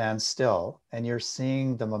time stands still, and you're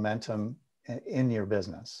seeing the momentum in your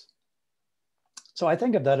business. So I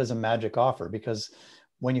think of that as a magic offer, because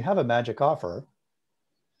when you have a magic offer,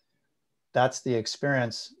 that's the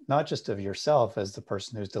experience, not just of yourself as the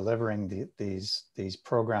person who's delivering these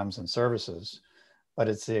programs and services, but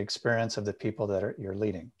it's the experience of the people that you're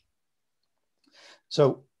leading.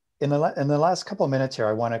 So in the last couple of minutes here,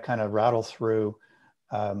 I want to kind of rattle through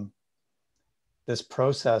this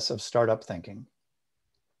process of startup thinking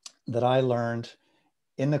that I learned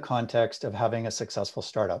in the context of having a successful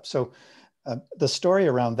startup. So the story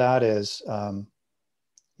around that is,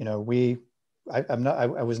 you know,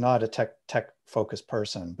 I was not a tech focused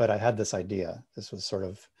person, but I had this idea. This was sort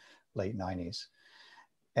of late 90s.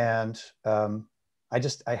 And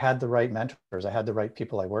I had the right mentors. I had the right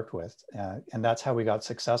people I worked with. And that's how we got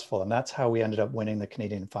successful. And that's how we ended up winning the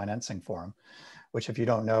Canadian Financing Forum, which, if you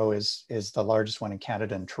don't know, is the largest one in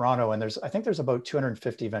Canada in Toronto. And I think there's about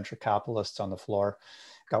 250 venture capitalists on the floor.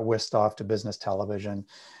 Got whisked off to business television.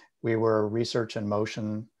 We were Research in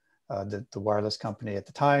Motion, the wireless company at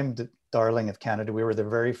the time, the darling of Canada. We were the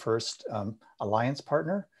very first alliance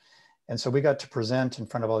partner. And so we got to present in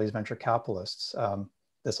front of all these venture capitalists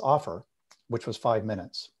this offer, which was 5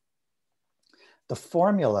 minutes. The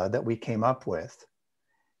formula that we came up with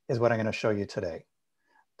is what I'm going to show you today.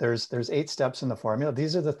 There's 8 steps in the formula.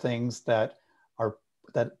 These are the things that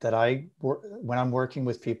when I'm working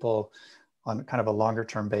with people on kind of a longer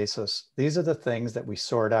term basis, these are the things that we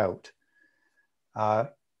sort out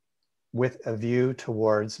with a view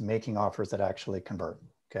towards making offers that actually convert,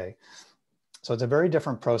 okay? So it's a very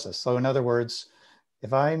different process. So in other words,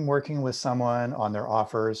 if I'm working with someone on their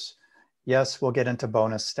offers, yes, we'll get into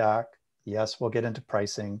bonus stack. Yes, we'll get into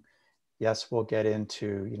pricing. Yes, we'll get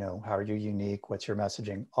into, you know, how are you unique? What's your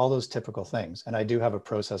messaging? All those typical things. And I do have a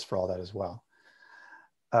process for all that as well.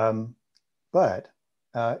 But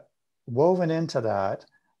woven into that,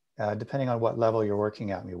 depending on what level you're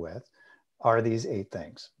working at me with, are these 8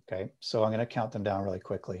 things, okay? So I'm going to count them down really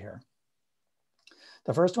quickly here.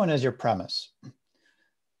 The first one is your premise.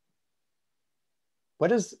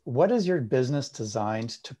 What is your business designed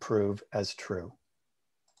to prove as true?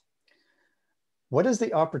 What is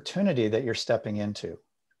the opportunity that you're stepping into?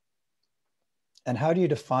 And how do you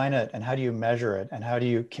define it? And how do you measure it? And how do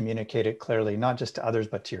you communicate it clearly, not just to others,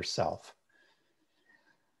 but to yourself?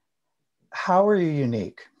 How are you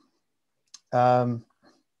unique?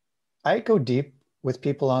 I go deep with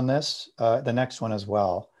people on this, the next one as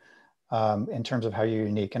well, in terms of how you're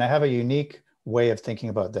unique. And I have a unique way of thinking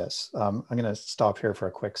about this. I'm going to stop here for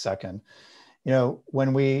a quick second. You know,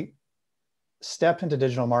 when we step into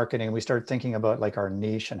digital marketing, we start thinking about like our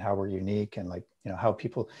niche and how we're unique and like, you know, how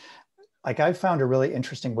people, like I've found a really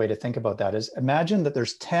interesting way to think about that is imagine that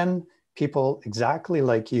there's 10 people exactly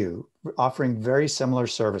like you offering very similar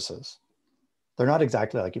services. They're not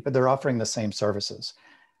exactly like you, but they're offering the same services.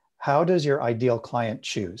 How does your ideal client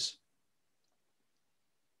choose?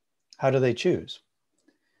 How do they choose?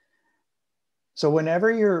 So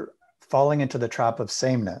whenever you're falling into the trap of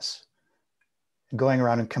sameness, going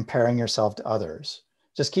around and comparing yourself to others,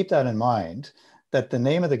 just keep that in mind, that the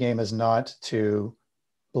name of the game is not to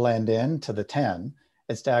blend in to the 10,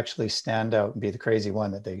 it's to actually stand out and be the crazy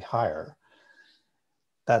one that they hire.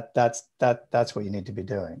 That's what you need to be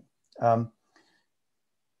doing.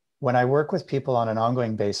 When I work with people on an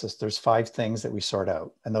ongoing basis, there's 5 things that we sort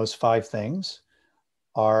out. And those 5 things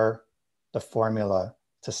are the formula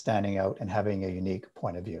to standing out and having a unique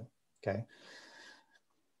point of view, okay?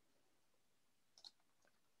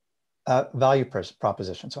 Value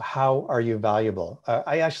proposition. So how are you valuable?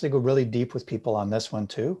 I actually go really deep with people on this one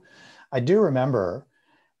too. I do remember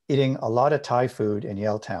eating a lot of Thai food in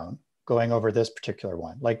Yaletown, going over this particular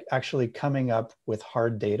one, like actually coming up with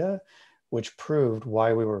hard data, which proved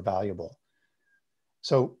why we were valuable.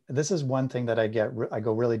 So this is one thing that I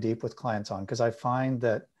go really deep with clients on, because I find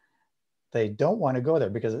that they don't want to go there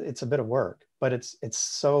because it's a bit of work, but it's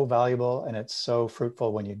so valuable and it's so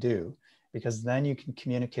fruitful when you do, because then you can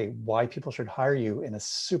communicate why people should hire you in a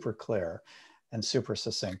super clear and super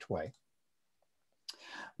succinct way.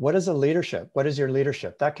 What is a leadership? What is your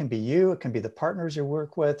leadership? That can be you. It can be the partners you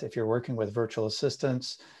work with. If you're working with virtual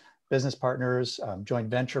assistants, business partners, joint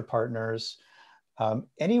venture partners,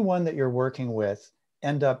 anyone that you're working with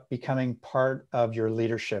end up becoming part of your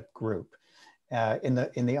leadership group in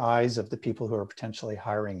the eyes of the people who are potentially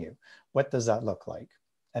hiring you. What does that look like?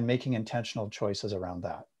 And making intentional choices around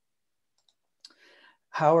that.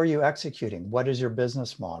 How are you executing? What is your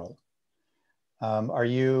business model? Are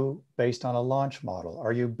you based on a launch model?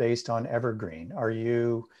 Are you based on evergreen? Are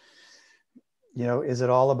you, is it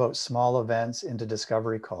all about small events into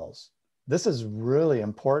discovery calls? This is really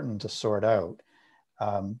important to sort out.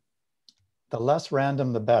 The less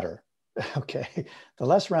random, the better. Okay, the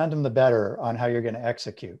less random, the better on how you're going to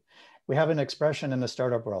execute. We have an expression in the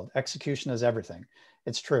startup world, execution is everything.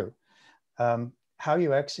 It's true. How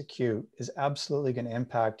you execute is absolutely going to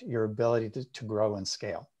impact your ability to grow and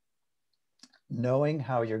scale. Knowing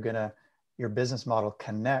how your business model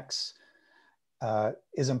connects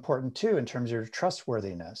is important too in terms of your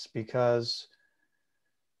trustworthiness, because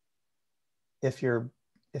if your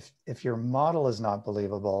model is not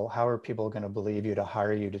believable, how are people going to believe you, to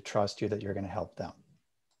hire you, to trust you that you're going to help them?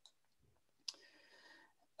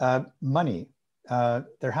 Money.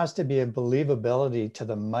 There has to be a believability to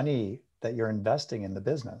the money that you're investing in the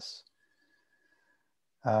business.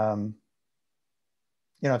 You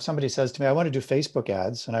know, if somebody says to me, I want to do Facebook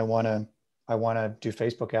ads and I want to do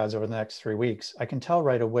Facebook ads over the next 3 weeks, I can tell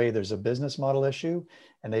right away there's a business model issue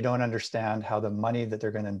and they don't understand how the money that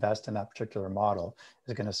they're going to invest in that particular model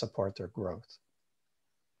is going to support their growth.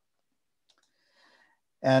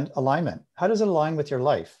 And alignment. How does it align with your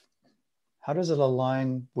life? How does it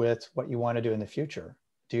align with what you want to do in the future?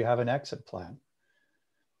 Do you have an exit plan?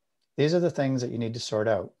 These are the things that you need to sort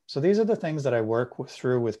out. So these are the things that I work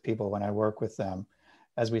through with people when I work with them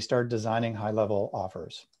as we start designing high-level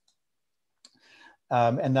offers.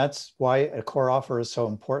 And that's why a core offer is so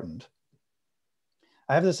important.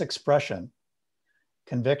 I have this expression,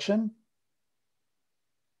 conviction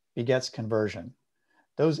begets conversion.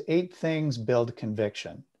 Those 8 things build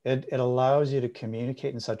conviction. It allows you to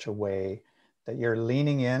communicate in such a way that you're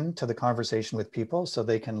leaning in to the conversation with people so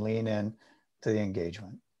they can lean in to the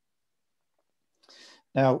engagement.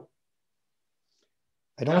 Now,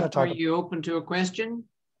 I don't want to talk. Are you open to a question?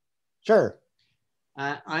 Sure.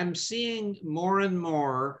 I'm seeing more and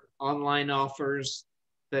more online offers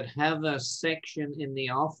that have a section in the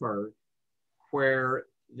offer where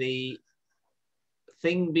the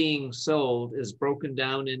thing being sold is broken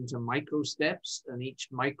down into micro steps, and each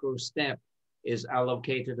micro step is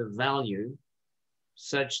allocated a value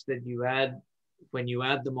such that when you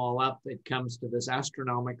add them all up, it comes to this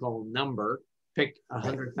astronomical number. Pick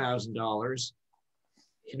 $100,000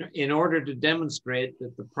 in order to demonstrate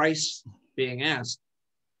that the price being asked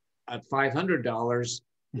at $500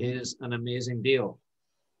 is an amazing deal.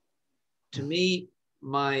 To me,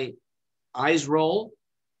 my eyes roll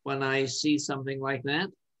when I see something like that.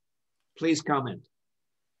 Please comment.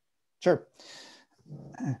 Sure.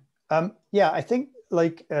 Yeah, I think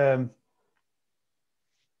like, I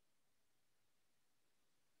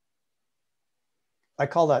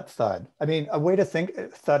call that thud. I mean, a way to think,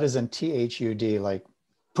 thud is in THUD, like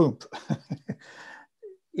poop.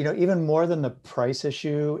 You know, even more than the price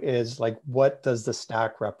issue is like, what does the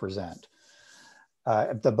stack represent?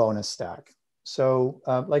 The bonus stack. So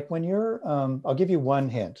like when you're, I'll give you one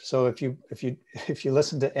hint. So if you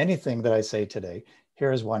listen to anything that I say today,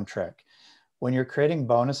 here's one trick. When you're creating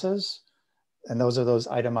bonuses, and those are those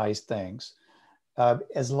itemized things,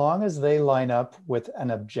 as long as they line up with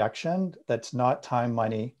an objection that's not time,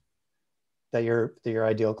 money, that your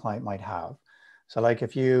ideal client might have. So like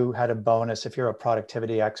if you had a bonus, if you're a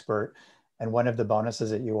productivity expert and one of the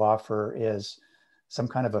bonuses that you offer is some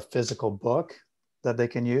kind of a physical book that they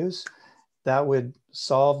can use, that would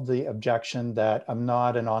solve the objection that I'm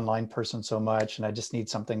not an online person so much and I just need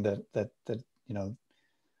something that you know,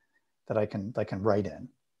 that I can write in.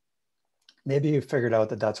 Maybe you figured out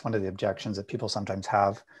that that's one of the objections that people sometimes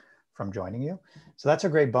have from joining you. So that's a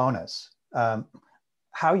great bonus.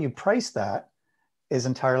 How you price that is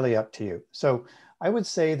entirely up to you. So I would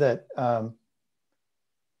say that,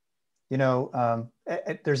 you know,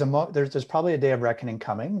 there's probably a day of reckoning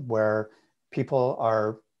coming where people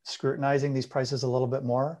are scrutinizing these prices a little bit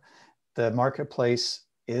more. The marketplace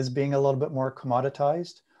is being a little bit more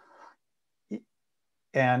commoditized.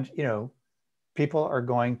 And, you know, people are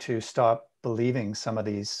going to stop believing some of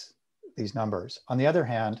these numbers. On the other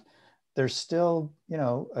hand, there's still, you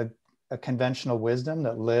know, a conventional wisdom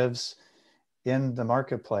that lives in the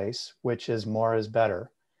marketplace, which is more is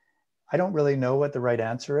better. I don't really know what the right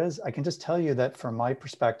answer is. I can just tell you that from my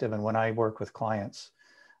perspective and when I work with clients,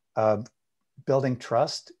 building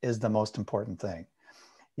trust is the most important thing.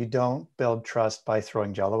 You don't build trust by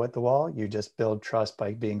throwing Jell-O at the wall. You just build trust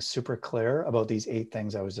by being super clear about these 8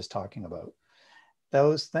 things I was just talking about.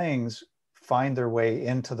 Those things find their way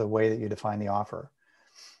into the way that you define the offer.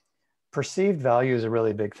 Perceived value is a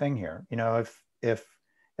really big thing here. You know,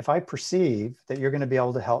 if I perceive that you're going to be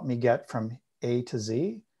able to help me get from A to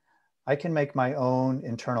Z, I can make my own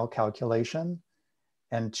internal calculation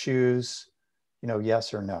and choose, you know,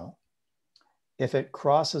 yes or no. If it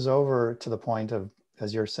crosses over to the point of,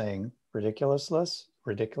 as you're saying, ridiculousness,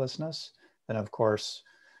 then of course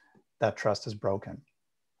that trust is broken.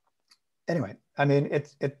 Anyway, I mean,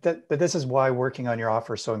 but this is why working on your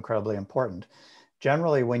offer is so incredibly important.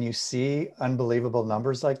 Generally, when you see unbelievable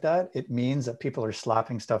numbers like that, it means that people are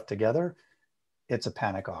slapping stuff together. It's a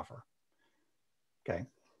panic offer. Okay.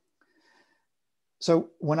 So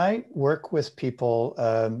when I work with people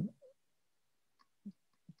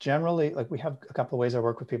generally, like we have a couple of ways I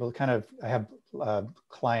work with people. Kind of, I have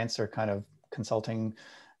clients are kind of consulting.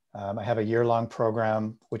 I have a year-long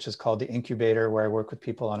program, which is called the Incubator, where I work with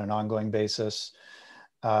people on an ongoing basis.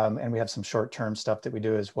 And we have some short-term stuff that we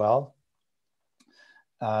do as well.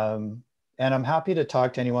 And I'm happy to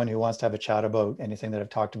talk to anyone who wants to have a chat about anything that I've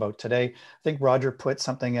talked about today. I think Roger put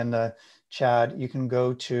something in the chat. You can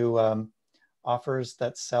go to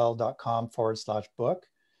offersthatsell.com/book.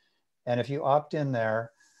 And if you opt in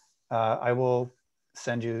there, I will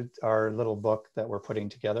send you our little book that we're putting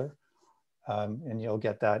together. And you'll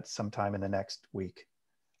get that sometime in the next week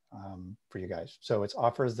for you guys. So it's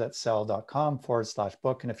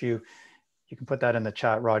offersthatsell.com/book. And if you can put that in the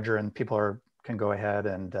chat, Roger, and people can go ahead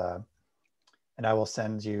and I will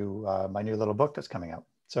send you my new little book that's coming out.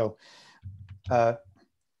 So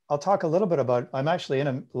I'll talk a little bit about, I'm actually in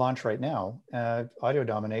a launch right now, Audio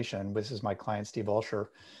Domination. This is my client, Steve Olsher.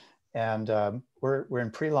 And we're in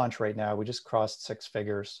pre-launch right now. We just crossed 6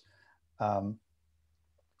 figures. And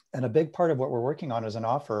a big part of what we're working on is an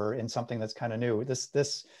offer in something that's kind of new.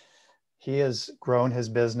 He has grown his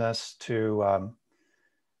business on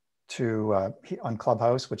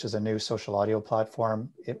Clubhouse, which is a new social audio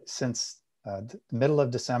platform. Since the middle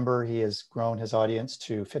of December, he has grown his audience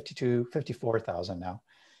to 54,000 now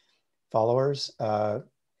followers,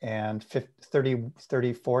 and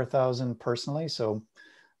 34,000 personally. So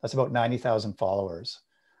that's about 90,000 followers,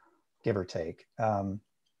 give or take.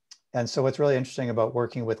 And so what's really interesting about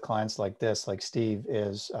working with clients like this, like Steve,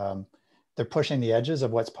 is they're pushing the edges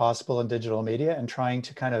of what's possible in digital media and trying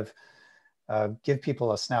to kind of give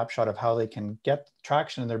people a snapshot of how they can get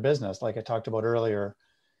traction in their business, like I talked about earlier,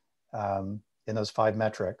 in those 5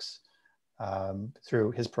 metrics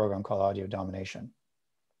through his program called Audio Domination.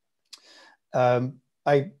 I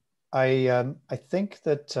think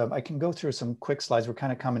that I can go through some quick slides. We're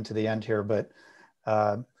kind of coming to the end here, but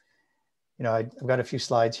you know, I've got a few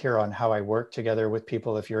slides here on how I work together with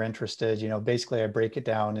people. If you're interested, you know, basically I break it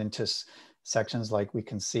down into sections like we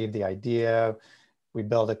conceive the idea, we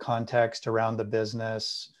build a context around the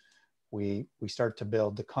business, we start to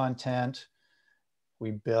build the content, we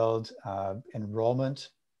build enrollment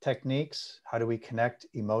techniques. How do we connect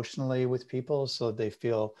emotionally with people so they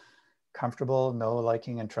feel comfortable,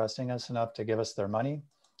 liking and trusting us enough to give us their money?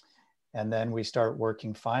 And then we start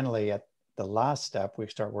working, finally, at the last step we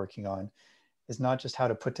start working on is not just how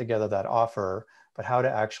to put together that offer, but how to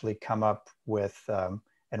actually come up with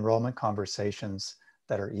enrollment conversations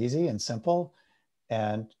that are easy and simple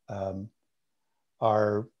and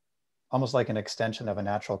are almost like an extension of a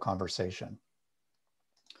natural conversation.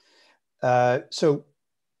 So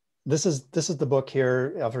this is the book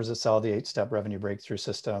here, Offers That Sell, the 8-Step Revenue Breakthrough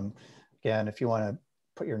System. Again, if you want to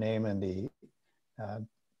put your name in the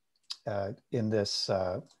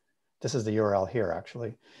this is the URL here,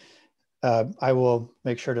 actually. I will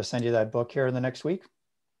make sure to send you that book here in the next week.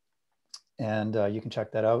 And you can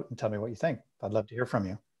check that out and tell me what you think. I'd love to hear from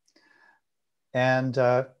you. And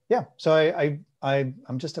yeah, so I'm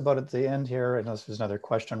just about at the end here. Unless there's another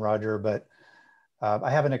question, Roger, but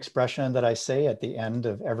I have an expression that I say at the end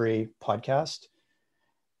of every podcast.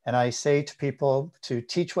 And I say to people to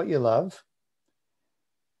teach what you love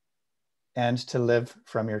and to live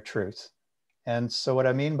from your truth. And so what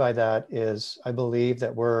I mean by that is I believe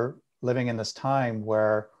that we're living in this time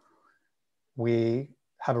where we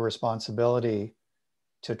have a responsibility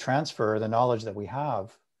to transfer the knowledge that we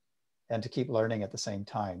have and to keep learning at the same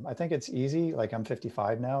time. I think it's easy, like I'm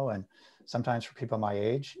 55 now, and sometimes for people my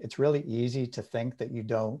age, it's really easy to think that you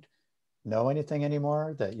don't know anything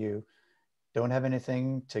anymore, that you don't have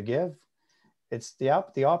anything to give. It's the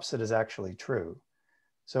opposite is actually true.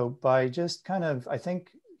 So by just kind of, I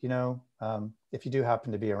think, you know, if you do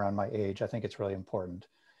happen to be around my age, I think it's really important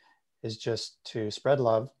is just to spread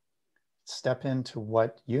love, step into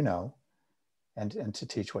what you know, and to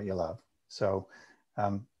teach what you love. So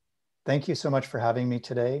thank you so much for having me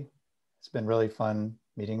today. It's been really fun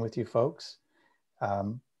meeting with you folks.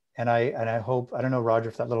 And I hope, I don't know, Roger,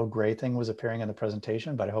 if that little gray thing was appearing in the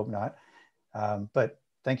presentation, but I hope not. But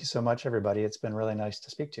thank you so much, everybody. It's been really nice to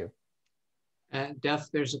speak to you. Duff,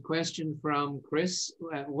 there's a question from Chris.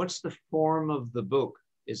 What's the form of the book?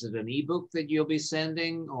 Is it an ebook that you'll be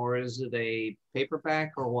sending, or is it a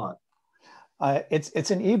paperback, or what?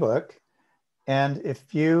 It's an ebook. And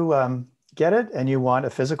if you get it and you want a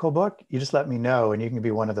physical book, you just let me know and you can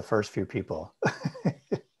be one of the first few people.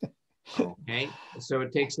 Okay, so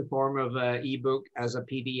it takes the form of an ebook as a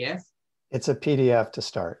PDF? It's a PDF to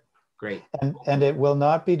start. Great. And it will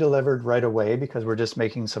not be delivered right away because we're just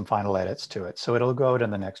making some final edits to it. So it'll go out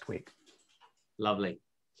in the next week. Lovely.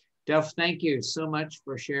 Duff, thank you so much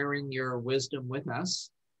for sharing your wisdom with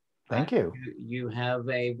us. Thank you. You have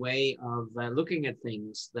a way of looking at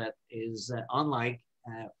things that is unlike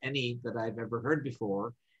any that I've ever heard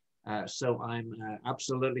before. So I'm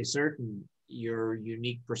absolutely certain your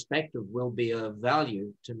unique perspective will be of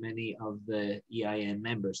value to many of the EIN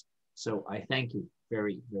members. So I thank you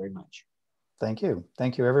very, very much. Thank you.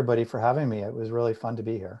 Thank you, everybody, for having me. It was really fun to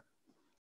be here.